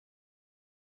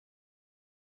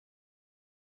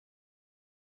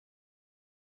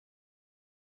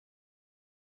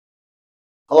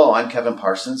Hello, I'm Kevin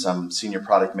Parsons. I'm Senior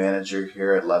Product Manager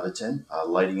here at Leviton,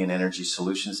 Lighting and Energy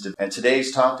Solutions. And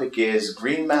today's topic is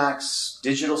GreenMAX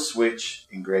Digital Switch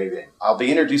Engraving. I'll be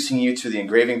introducing you to the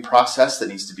engraving process that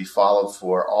needs to be followed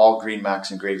for all GreenMAX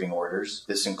engraving orders.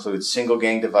 This includes single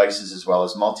gang devices as well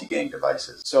as multi-gang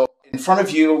devices. So in front of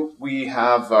you, we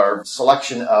have our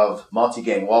selection of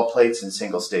multi-gang wall plates and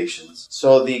single stations.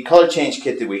 So the color change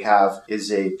kit that we have is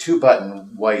a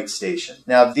 2-button white station.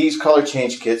 Now these color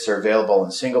change kits are available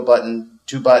in single button,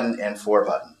 2-button, and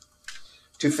 4-button.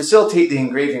 To facilitate the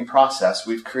engraving process,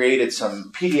 we've created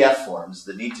some PDF forms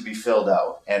that need to be filled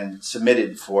out and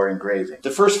submitted for engraving. The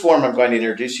first form I'm going to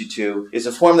introduce you to is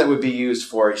a form that would be used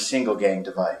for a single gang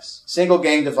device. Single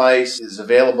gang device is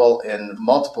available in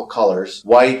multiple colors: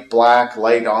 white, black,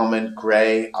 light almond,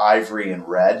 gray, ivory, and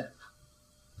red.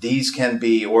 These can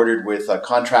be ordered with a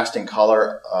contrasting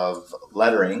color of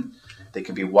lettering. They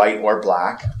can be white or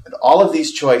black. And all of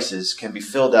these choices can be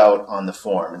filled out on the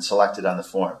form and selected on the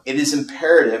form. It is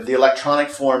imperative the electronic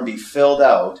form be filled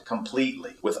out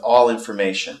completely with all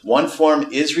information. One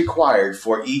form is required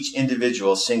for each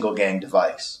individual single gang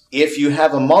device. If you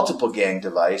have a multiple gang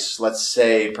device, let's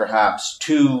say perhaps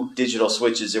 2 digital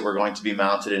switches that were going to be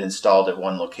mounted and installed at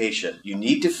one location, you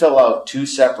need to fill out 2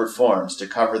 separate forms to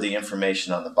cover the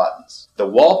information on the buttons. The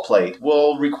wall plate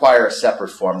will require a separate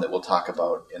form that we'll talk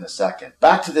about in a second.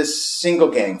 Back to this single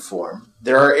gang form.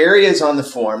 There are areas on the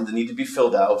form that need to be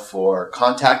filled out for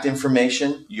contact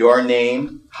information, your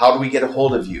name, how do we get a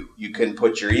hold of you. You can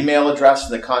put your email address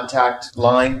in the contact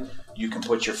line. You can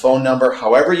put your phone number,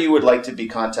 however you would like to be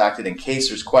contacted in case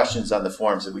there's questions on the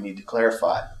forms that we need to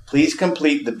clarify. Please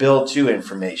complete the bill to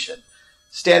information.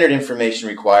 Standard information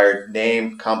required: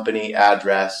 name, company,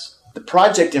 address. The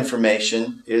project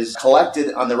information is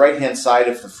collected on the right-hand side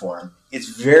of the form. It's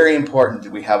very important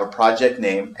that we have a project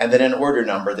name and then an order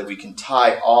number that we can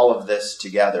tie all of this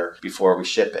together before we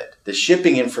ship it. The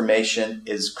shipping information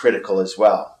is critical as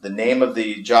well. The name of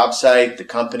the job site, the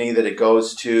company that it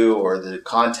goes to, or the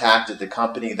contact at the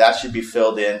company, that should be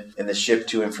filled in the ship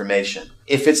to information.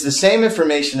 If it's the same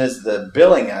information as the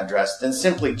billing address, then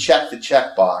simply check the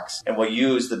checkbox and we'll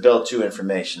use the bill to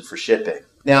information for shipping.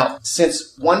 Now,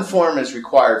 since one form is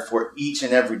required for each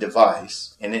and every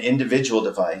device, an individual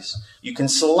device, you can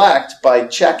select by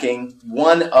checking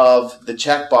one of the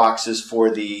checkboxes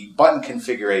for the button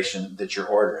configuration that you're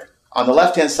ordering. On the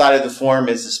left-hand side of the form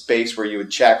is the space where you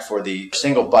would check for the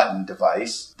single button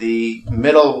device. The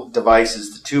middle device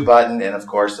is the 2-button, and of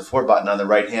course the 4-button on the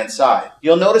right-hand side.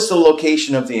 You'll notice the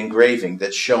location of the engraving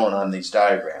that's shown on these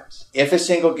diagrams. If a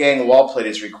single gang wall plate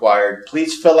is required,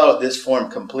 please fill out this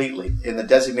form completely in the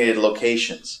designated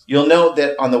locations. You'll note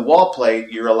that on the wall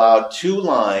plate you're allowed 2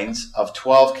 lines of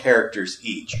 12 characters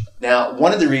each. Now,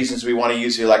 one of the reasons we want to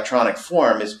use the electronic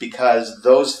form is because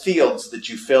those fields that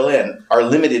you fill in are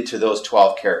limited to those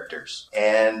 12 characters,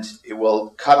 and it will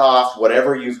cut off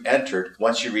whatever you've entered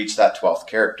once you reach that 12th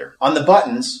character. On the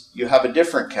buttons, you have a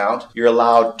different count. You're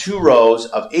allowed 2 rows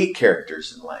of 8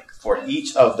 characters in length for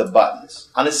each of the buttons.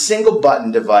 On a single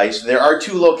button device, there are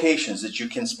 2 locations that you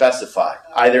can specify,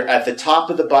 either at the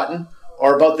top of the button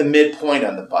or about the midpoint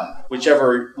on the button,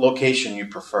 whichever location you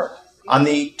prefer. On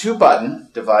the 2-button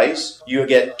device, you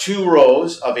get 2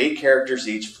 rows of 8 characters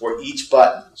each for each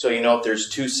button. So you know if there's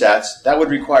 2 sets, that would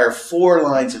require 4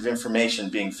 lines of information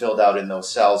being filled out in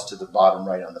those cells to the bottom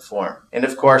right on the form. And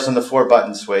of course, on the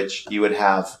 4-button switch, you would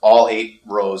have all 8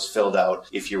 rows filled out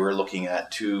if you were looking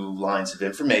at 2 lines of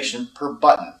information per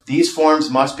button. These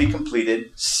forms must be completed,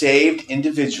 saved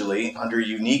individually under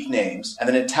unique names, and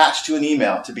then attached to an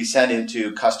email to be sent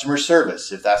into customer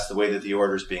service if that's the way that the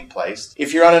order is being placed.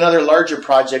 If you're on another larger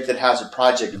project that has a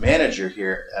project manager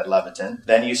here at Leviton,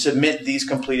 then you submit these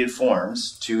completed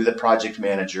forms to the project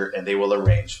manager and they will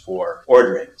arrange for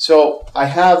ordering. So I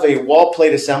have a wall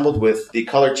plate assembled with the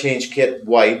color change kit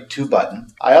white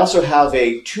 2-button. I also have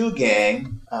a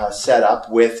 2-gang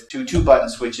setup with 2 2-button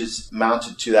switches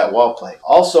mounted to that wall plate.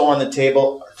 Also on the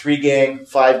table, 3-gang,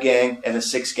 5-gang, and a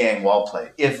 6-gang wall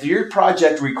plate. If your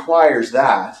project requires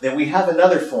that, then we have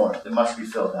another form that must be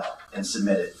filled out and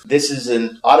submitted. This is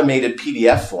an automated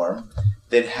PDF form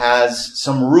that has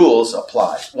some rules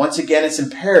applied. Once again, it's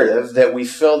imperative that we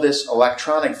fill this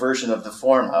electronic version of the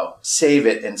form out, save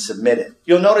it, and submit it.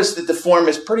 You'll notice that the form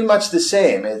is pretty much the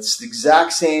same. It's the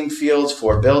exact same fields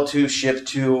for bill to, ship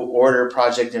to, order,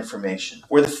 project information.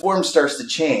 Where the form starts to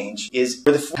change is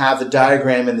where you have the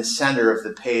diagram in the center of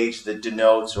the page that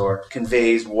denotes or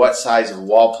conveys what size of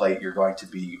wall plate you're going to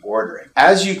be ordering.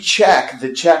 As you check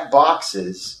the check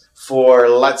boxes for,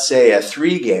 let's say, a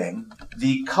 3-gang,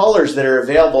 the colors that are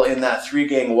available in that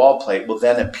 3-gang wall plate will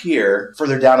then appear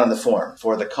further down on the form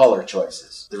for the color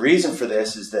choices. The reason for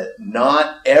this is that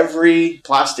not every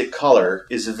plastic color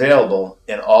is available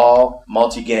in all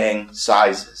multi-gang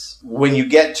sizes. When you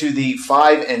get to the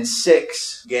 5 and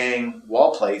 6 gang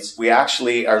wall plates, we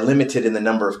actually are limited in the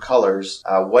number of colors,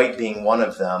 white being one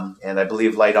of them, and I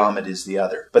believe light omid is the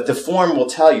other. But the form will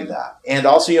tell you that. And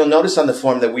also you'll notice on the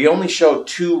form that we only show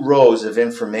 2 rows of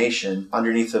information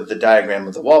underneath of the diagram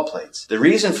of the wall plates. The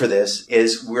reason for this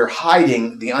is we're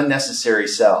hiding the unnecessary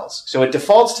cells. So it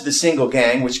defaults to the single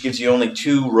gang, which gives you only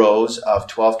 2 rows of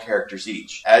 12 characters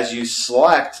each. As you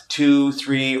select 2,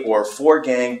 3, or 4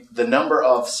 gang, the number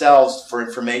of cells for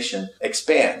information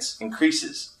expands,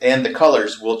 increases, and the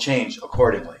colors will change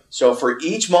accordingly. So for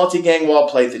each multi-gang wall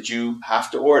plate that you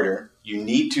have to order, you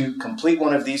need to complete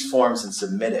one of these forms and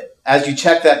submit it. As you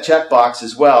check that checkbox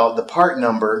as well, the part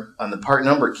number on the part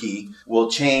number key will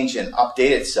change and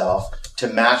update itself to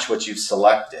match what you've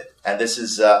selected. And this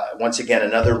is, once again,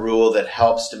 another rule that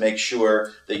helps to make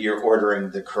sure that you're ordering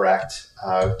the correct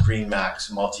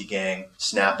GreenMAX multi-gang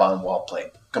snap-on wall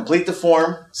plate. Complete the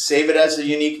form, save it as a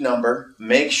unique number.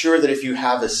 Make sure that if you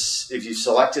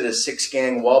selected a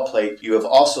 6-gang wall plate, you have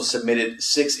also submitted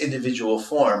 6 individual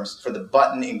forms for the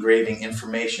button engraving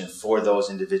information for those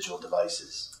individual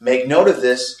devices. Make note of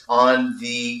this on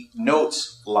the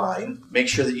notes line. Make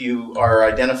sure that you are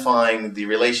identifying the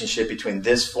relationship between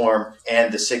this form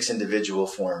and the 6 individual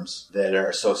forms that are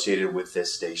associated with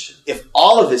this station. If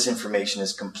all of this information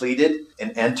is completed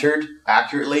and entered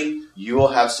accurately, you will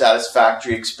have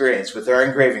satisfactory experience with our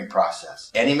engraving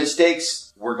process. Any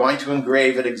mistakes, we're going to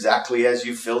engrave it exactly as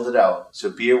you filled it out. So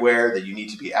be aware that you need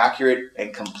to be accurate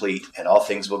and complete, and all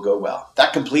things will go well.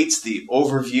 That completes the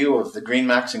overview of the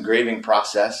GreenMAX engraving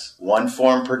process. 1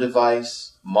 form per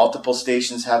device. Multiple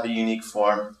stations have a unique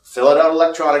form. Fill it out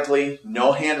electronically.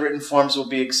 No handwritten forms will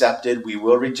be accepted. We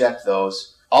will reject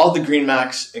those. All the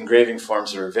GreenMAX engraving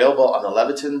forms are available on the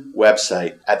Leviton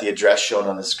website at the address shown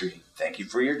on the screen. Thank you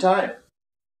for your time.